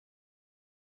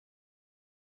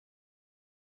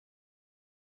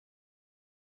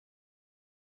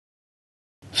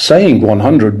Saying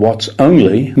 100 watts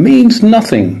only means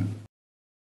nothing.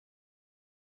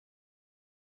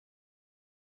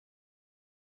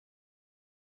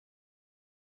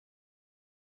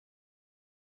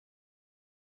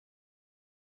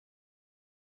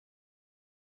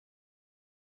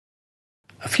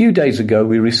 A few days ago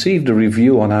we received a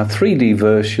review on our 3D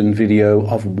version video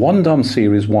of WONDOM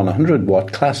Series 100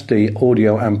 watt Class D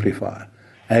audio amplifier,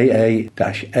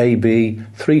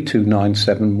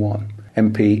 AA-AB32971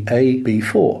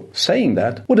 MPAB4. Saying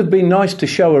that would have been nice to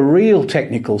show a real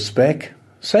technical spec.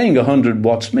 Saying 100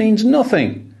 watts means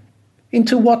nothing.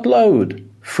 Into what load?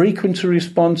 Frequency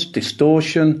response,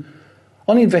 distortion?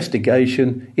 On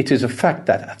investigation, it is a fact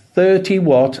that a 30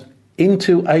 watt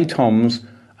into 8 ohms,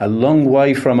 a long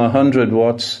way from 100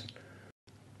 watts.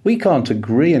 We can't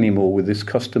agree anymore with this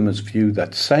customer's view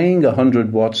that saying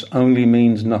 100 watts only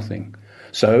means nothing.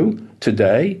 So,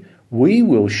 today, we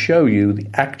will show you the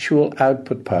actual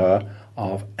output power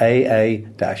of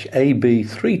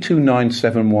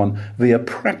AA-AB32971 via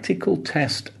practical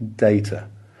test data.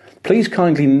 Please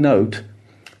kindly note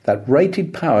that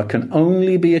rated power can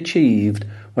only be achieved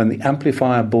when the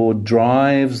amplifier board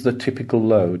drives the typical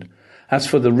load. As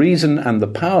for the reason and the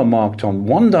power marked on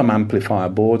WONDOM amplifier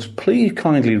boards, please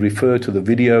kindly refer to the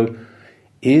video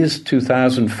Is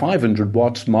 2500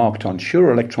 watts marked on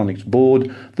Shure Electronics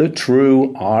board the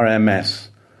true RMS?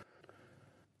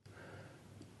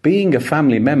 Being a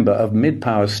family member of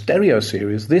Mid-Power Stereo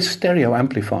Series, this stereo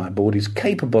amplifier board is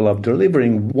capable of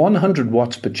delivering 100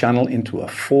 watts per channel into a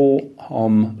 4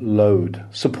 ohm load,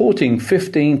 supporting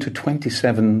 15 to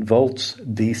 27 volts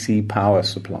DC power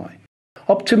supply.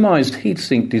 Optimized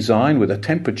heatsink design with a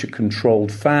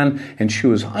temperature-controlled fan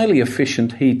ensures highly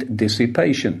efficient heat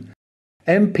dissipation.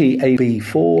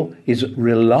 MPAB4 is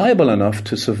reliable enough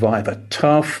to survive a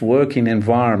tough working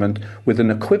environment with an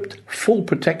equipped full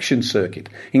protection circuit,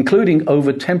 including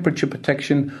over temperature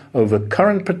protection, over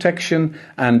current protection,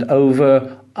 and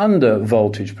over under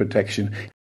voltage protection.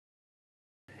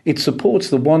 It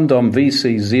supports the WONDOM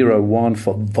VC01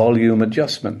 for volume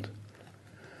adjustment.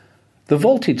 The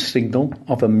voltage signal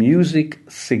of a music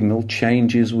signal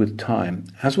changes with time.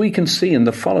 As we can see in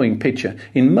the following picture,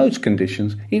 in most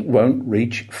conditions it won't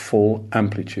reach full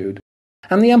amplitude.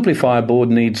 And the amplifier board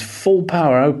needs full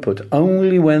power output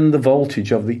only when the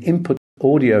voltage of the input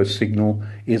audio signal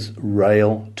is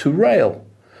rail to rail.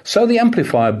 So the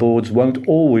amplifier boards won't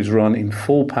always run in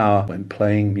full power when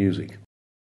playing music.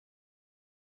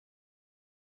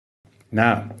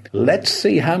 Now, let's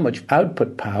see how much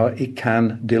output power it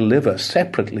can deliver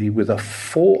separately with a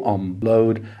 4 ohm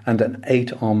load and an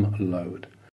 8 ohm load.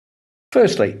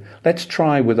 Firstly, let's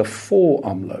try with a 4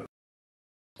 ohm load.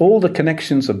 All the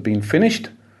connections have been finished.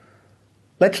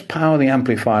 Let's power the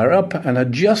amplifier up and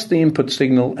adjust the input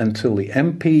signal until the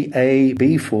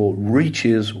MPAB4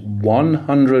 reaches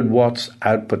 100 watts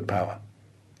output power.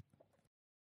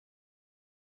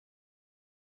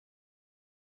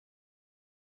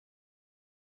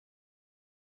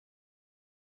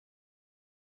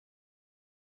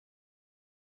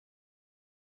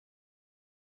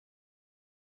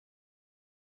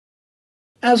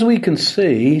 As we can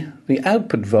see, the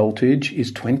output voltage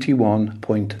is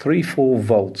 21.34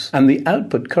 volts and the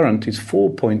output current is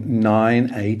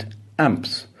 4.98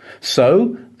 amps.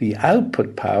 So the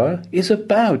output power is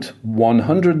about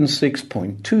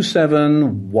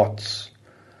 106.27 watts.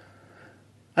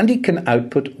 And it can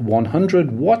output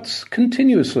 100 watts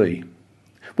continuously.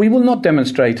 We will not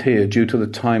demonstrate here due to the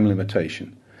time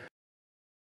limitation.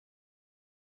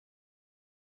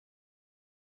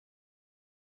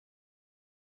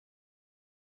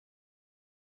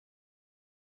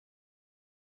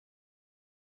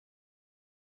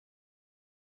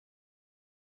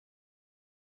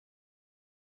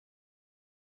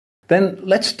 Then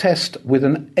let's test with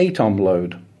an 8 ohm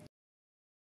load.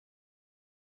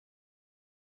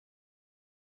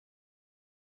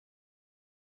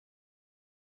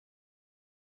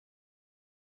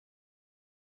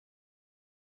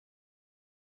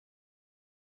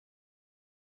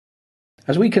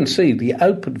 As we can see, the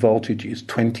output voltage is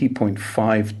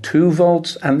 20.52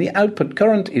 volts and the output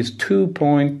current is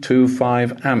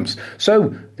 2.25 amps.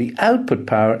 So the output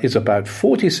power is about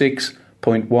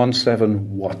 46.17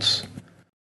 watts.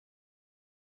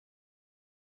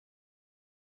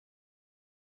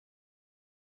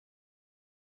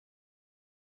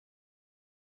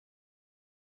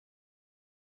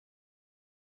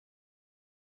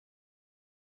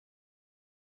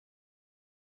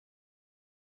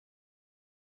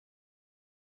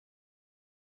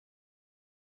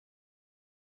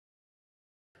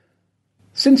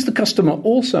 Since the customer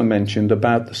also mentioned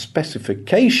about the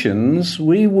specifications,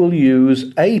 we will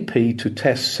use AP to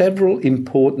test several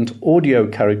important audio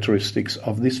characteristics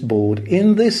of this board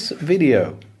in this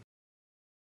video.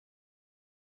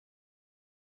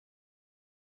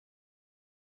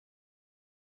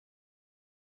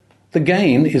 The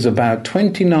gain is about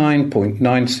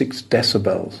 29.96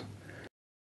 decibels.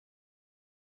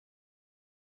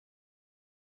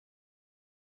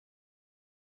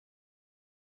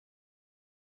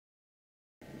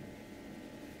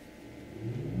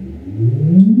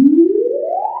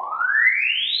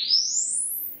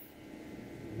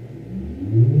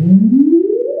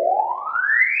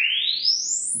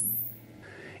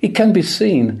 It can be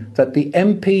seen that the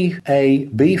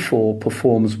MPAB4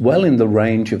 performs well in the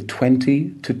range of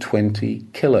 20 to 20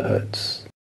 kHz.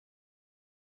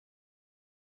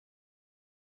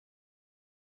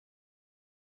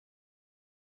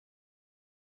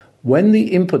 When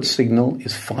the input signal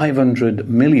is 500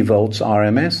 millivolts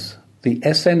RMS, the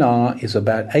SNR is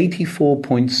about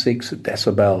 84.6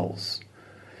 decibels.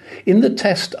 In the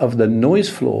test of the noise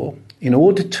floor, in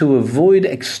order to avoid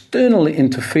external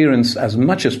interference as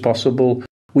much as possible,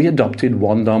 we adopted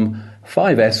WONDOM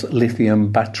 5S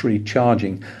lithium battery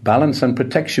charging balance and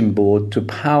protection board to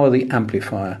power the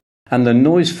amplifier, and the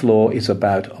noise floor is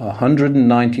about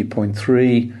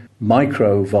 190.3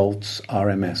 microvolts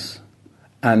RMS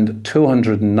and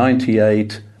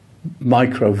 298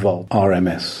 microvolt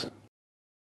RMS.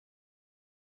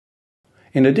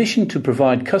 In addition to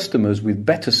provide customers with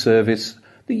better service,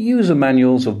 the user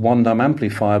manuals of WONDOM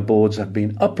amplifier boards have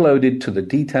been uploaded to the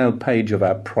detailed page of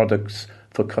our products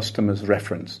for customers'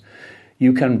 reference.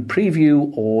 You can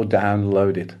preview or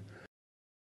download it.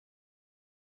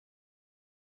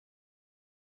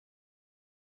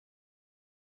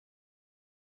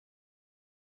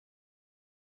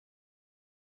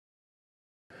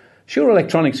 Sure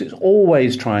Electronics is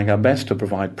always trying our best to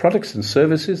provide products and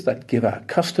services that give our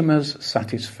customers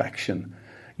satisfaction.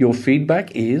 Your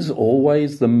feedback is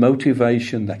always the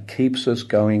motivation that keeps us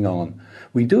going on.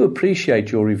 We do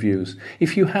appreciate your reviews.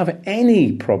 If you have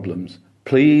any problems,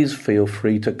 please feel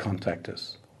free to contact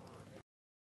us.